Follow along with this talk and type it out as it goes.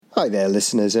Hi there,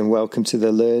 listeners, and welcome to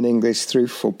the Learn English Through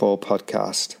Football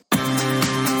podcast.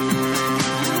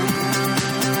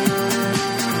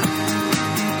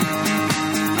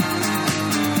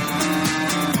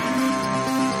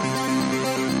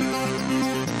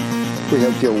 We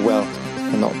hope you're well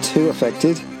and not too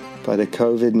affected by the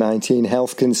COVID-19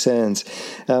 health concerns.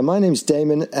 My name's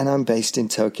Damon and I'm based in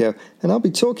Tokyo, and I'll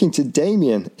be talking to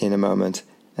Damien in a moment.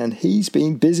 And he's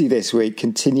been busy this week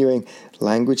continuing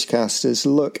LanguageCaster's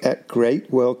look at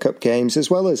great World Cup games, as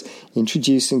well as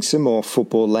introducing some more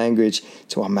football language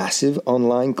to our massive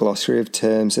online glossary of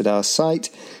terms at our site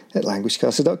at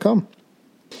languagecaster.com.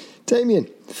 Damien,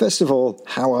 first of all,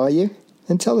 how are you?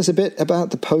 And tell us a bit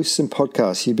about the posts and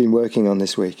podcasts you've been working on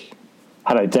this week.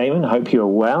 Hello, Damon. Hope you're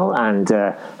well, and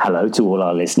hello to all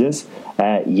our listeners.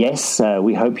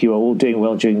 We hope you are all doing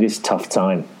well during this tough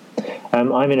time.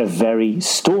 I'm in a very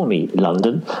stormy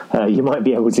London. You might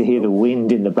be able to hear the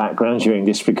wind in the background during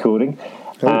this recording,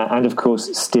 and of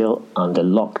course still under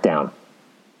lockdown.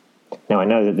 Now, I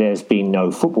know that there's been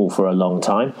no football for a long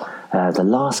time. The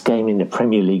last game in the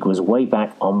Premier League was way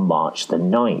back on March the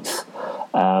 9th.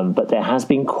 But there has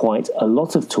been quite a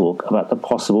lot of talk about the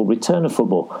possible return of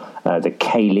football. The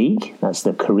K-League, that's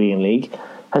the Korean League,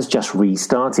 has just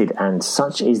restarted, and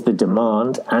such is the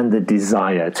demand and the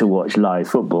desire to watch live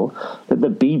football that the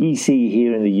BBC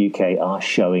here in the UK are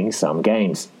showing some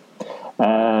games.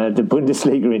 The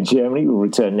Bundesliga in Germany will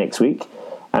return next week,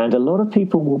 and a lot of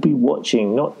people will be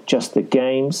watching not just the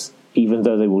games, even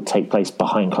though they will take place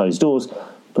behind closed doors,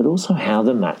 but also how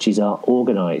the matches are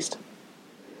organised.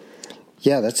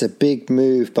 Yeah, that's a big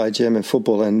move by German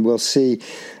football, and we'll see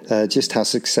just how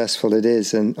successful it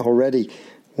is. And already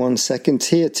one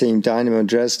second-tier team, Dynamo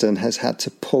Dresden, has had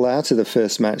to pull out of the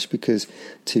first match because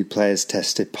 2 players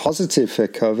tested positive for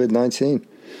COVID-19.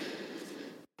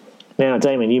 Now,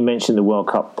 Damon, you mentioned the World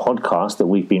Cup podcast that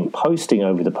we've been posting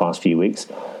over the past few weeks,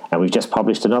 and we've just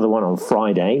published another one on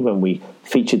Friday when we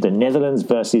featured the Netherlands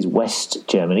versus West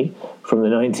Germany from the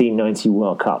 1990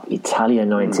 World Cup, Italia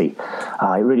 90.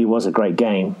 It really was a great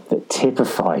game that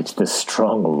typified the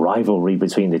strong rivalry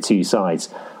between the two sides.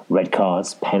 Red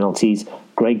cards, penalties,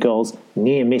 great goals,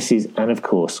 near misses, and of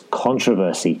course,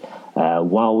 controversy.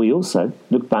 While we also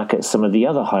look back at some of the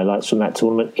other highlights from that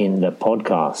tournament in the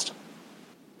podcast.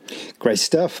 Great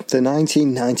stuff. The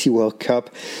 1990 World Cup.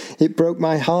 It broke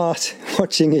my heart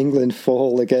watching England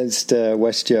fall against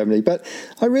West Germany, but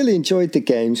I really enjoyed the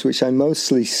games, which I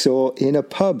mostly saw in a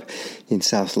pub in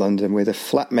South London with a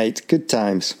flatmate. Good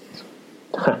times.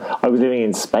 I was living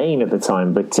in Spain at the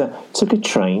time, but took a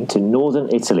train to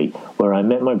northern Italy, where I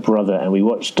met my brother, and we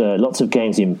watched lots of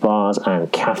games in bars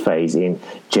and cafes in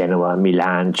Genoa,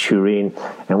 Milan, Turin,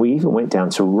 and we even went down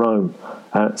to Rome.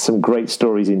 Some great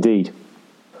stories indeed.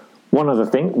 One other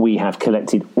thing, we have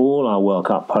collected all our World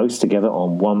Cup posts together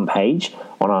on one page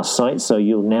on our site, so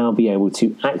you'll now be able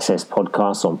to access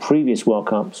podcasts on previous World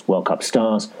Cups, World Cup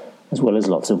stars, as well as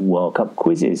lots of World Cup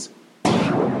quizzes.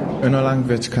 Ön a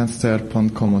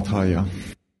languagecaster.com-ot hallja.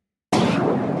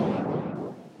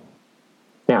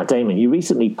 Now, Damon, you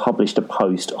recently published a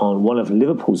post on one of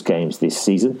Liverpool's games this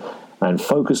season and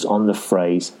focused on the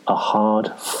phrase, a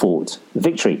hard-fought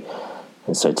victory.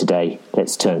 And so today,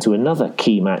 let's turn to another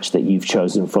key match that you've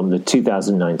chosen from the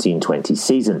 2019-20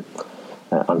 season.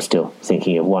 I'm still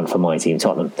thinking of one for my team,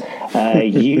 Tottenham.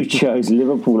 You chose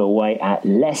Liverpool away at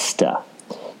Leicester.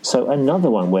 So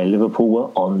another one where Liverpool were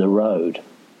on the road.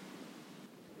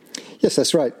 Yes,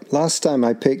 that's right. Last time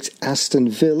I picked Aston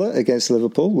Villa against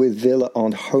Liverpool with Villa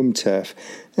on home turf.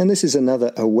 And this is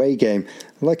another away game.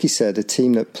 Like you said, a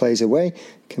team that plays away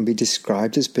can be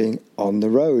described as being on the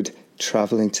road,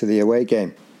 travelling to the away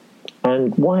game.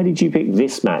 And why did you pick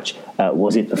this match?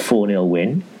 Was it the 4-0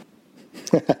 win?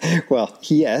 Well,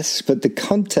 yes, but the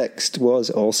context was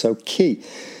also key.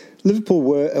 Liverpool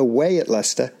were away at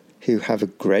Leicester, who have a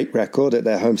great record at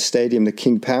their home stadium, the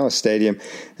King Power Stadium,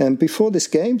 and before this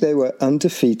game they were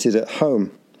undefeated at home.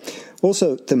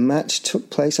 Also, the match took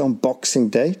place on Boxing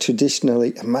Day,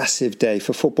 traditionally a massive day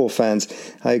for football fans.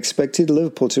 I expected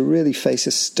Liverpool to really face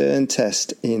a stern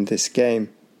test in this game.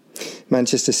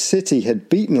 Manchester City had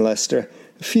beaten Leicester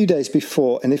a few days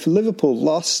before, and if Liverpool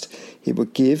lost, it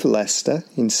would give Leicester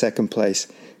in second place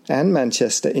and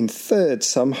Manchester in third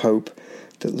some hope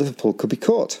that Liverpool could be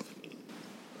caught.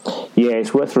 Yeah,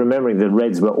 it's worth remembering the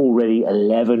Reds were already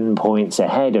 11 points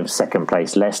ahead of second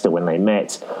place Leicester when they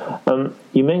met.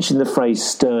 You mentioned the phrase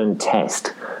stern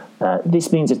test.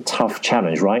 This means a tough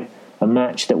challenge, right? A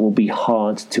match that will be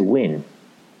hard to win.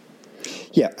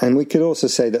 Yeah, and we could also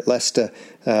say that Leicester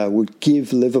would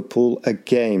give Liverpool a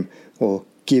game, or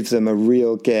give them a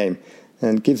real game.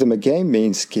 And give them a game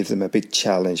means give them a big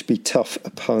challenge, be tough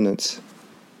opponents.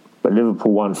 But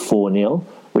Liverpool won 4-0,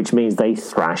 which means they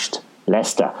thrashed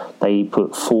Leicester. They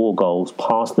put 4 goals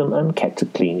past them and kept a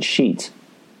clean sheet.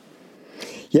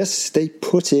 Yes, they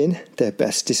put in their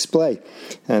best display,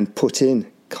 and put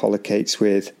in collocates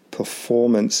with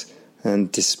performance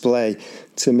and display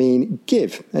to mean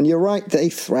give. And you're right, they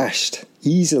thrashed,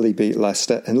 easily beat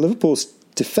Leicester, and Liverpool's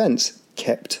defence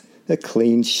kept a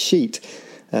clean sheet.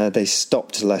 They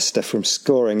stopped Leicester from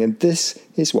scoring, and this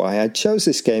is why I chose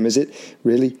this game, as it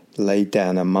really laid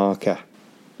down a marker.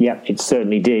 Yeah, it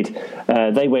certainly did.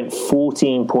 They went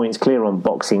 14 points clear on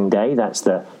Boxing Day, that's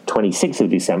the 26th of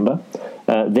December.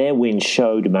 Their win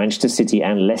showed Manchester City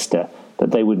and Leicester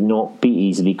that they would not be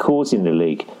easily caught in the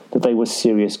league, that they were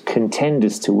serious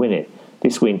contenders to win it.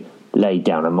 This win laid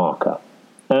down a marker.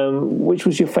 Which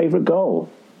was your favourite goal?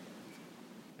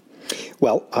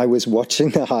 Well, I was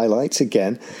watching the highlights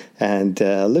again, and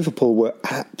Liverpool were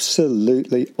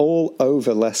absolutely all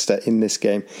over Leicester in this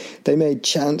game. They made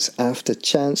chance after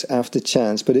chance after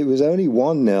chance, but it was only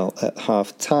 1-0 at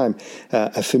half-time,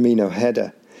 a Firmino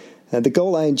header. And the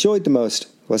goal I enjoyed the most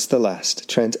was the last,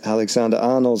 Trent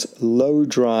Alexander-Arnold's low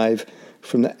drive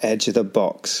from the edge of the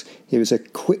box. It was a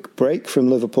quick break from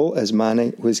Liverpool as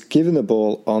Mane was given the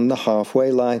ball on the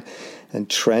halfway line, and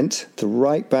Trent, the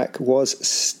right back, was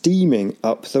steaming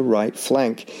up the right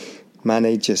flank.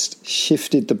 Mane just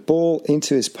shifted the ball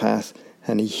into his path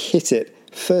and he hit it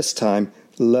first time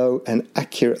low and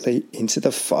accurately into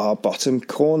the far bottom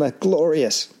corner.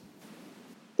 Glorious.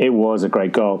 It was a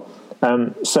great goal.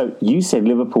 So you said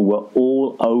Liverpool were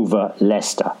all over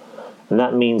Leicester, and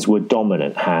that means were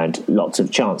dominant, had lots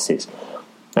of chances.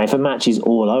 Now, if a match is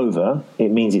all over, it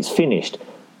means it's finished.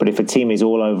 But if a team is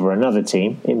all over another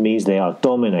team, it means they are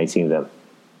dominating them.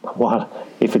 While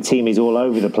if a team is all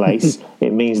over the place,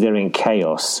 it means they're in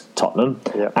chaos, Tottenham,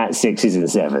 at 6s and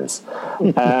 7s.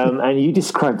 And you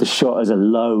described the shot as a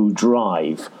low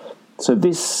drive. So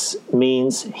this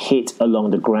means hit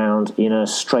along the ground in a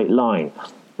straight line.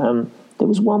 There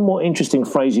was one more interesting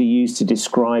phrase you used to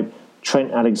describe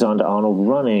Trent Alexander-Arnold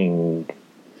running.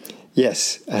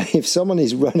 Yes, if someone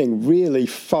is running really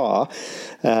far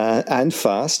and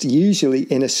fast, usually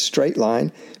in a straight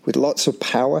line with lots of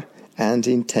power and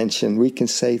intention, we can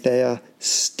say they are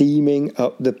steaming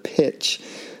up the pitch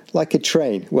like a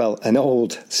train, well, an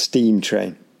old steam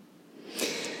train.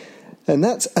 And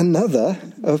that's another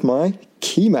of my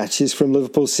key matches from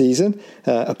Liverpool's season.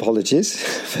 Apologies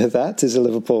for that as a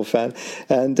Liverpool fan.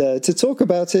 And to talk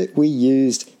about it, we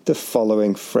used the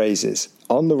following phrases.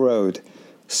 On the road,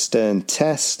 stern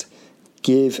test,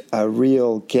 give a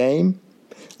real game,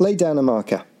 lay down a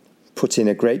marker, put in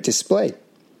a great display,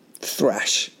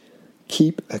 thrash,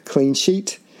 keep a clean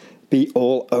sheet, be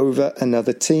all over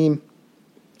another team,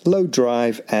 low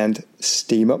drive, and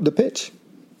steam up the pitch.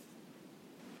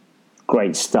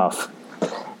 Great stuff.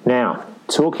 Now,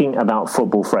 talking about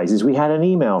football phrases, we had an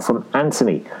email from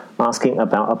Anthony asking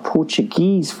about a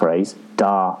Portuguese phrase,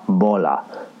 dar bola,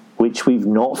 which we've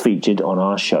not featured on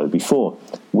our show before.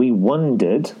 We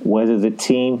wondered whether the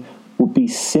team would be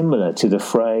similar to the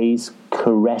phrase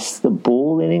caress the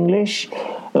ball in English.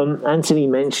 Anthony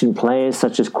mentioned players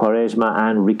such as Quaresma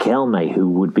and Riquelme who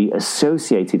would be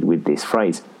associated with this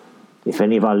phrase. If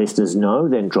any of our listeners know,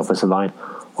 then drop us a line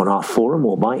on our forum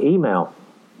or by email.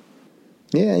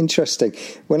 Yeah, interesting.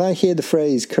 When I hear the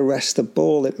phrase caress the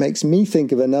ball, it makes me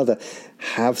think of another,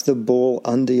 have the ball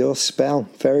under your spell.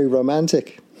 Very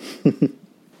romantic.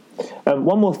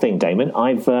 One more thing, Damon.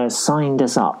 I've signed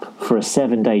us up for a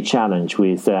 7-day challenge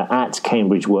with at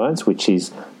Cambridge Words, which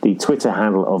is the Twitter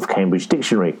handle of Cambridge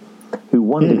Dictionary, who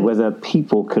wondered whether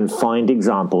people can find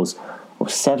examples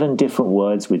of 7 different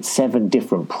words with 7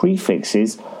 different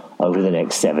prefixes over the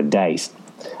next 7 days.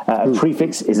 A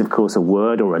prefix is, of course, a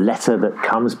word or a letter that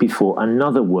comes before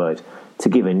another word to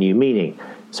give a new meaning.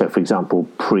 So, for example,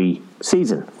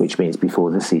 pre-season, which means before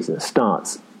the season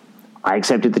starts. I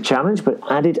accepted the challenge, but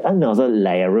added another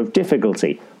layer of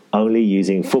difficulty, only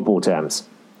using football terms.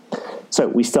 So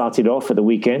we started off at the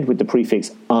weekend with the prefix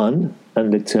un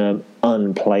and the term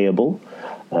unplayable.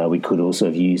 We could also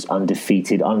have used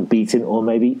undefeated, unbeaten, or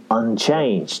maybe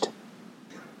unchanged.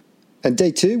 And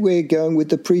day 2, we're going with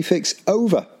the prefix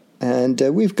over. And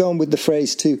we've gone with the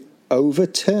phrase to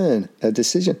overturn a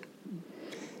decision.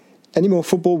 Any more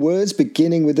football words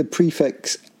beginning with the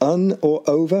prefix un or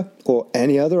over, or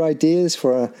any other ideas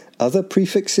for our other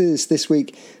prefixes this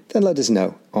week, then let us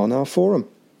know on our forum.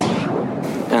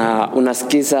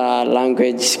 Unasikiza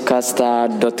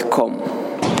languagecaster.com.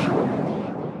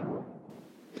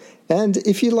 And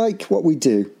if you like what we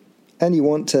do and you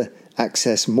want to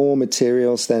access more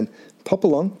materials, then pop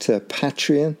along to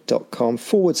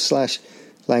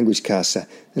patreon.com/languagecaster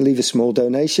and leave a small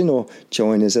donation or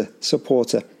join as a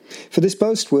supporter. For this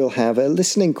post, we'll have a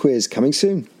listening quiz coming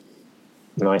soon.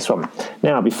 Nice one.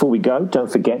 Now, before we go,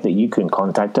 don't forget that you can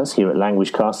contact us here at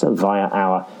LanguageCaster via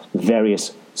our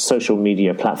various social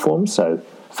media platforms. So,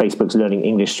 Facebook's Learning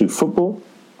English Through Football.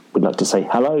 We'd like to say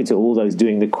hello to all those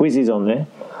doing the quizzes on there.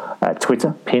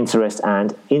 Twitter, Pinterest,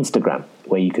 and Instagram,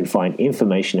 where you can find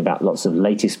information about lots of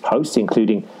latest posts,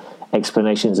 including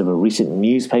explanations of a recent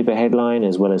newspaper headline,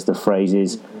 as well as the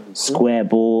phrases square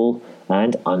ball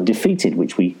and undefeated,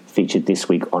 which we featured this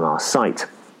week on our site.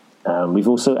 We've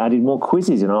also added more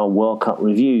quizzes in our World Cup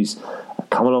reviews.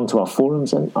 Come along to our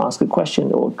forums and ask a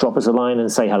question, or drop us a line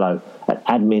and say hello at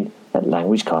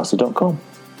admin@languagecaster.com.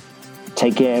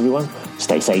 Take care, everyone.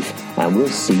 Stay safe, and we'll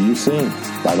see you soon.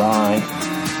 Bye-bye.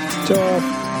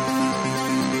 Ciao.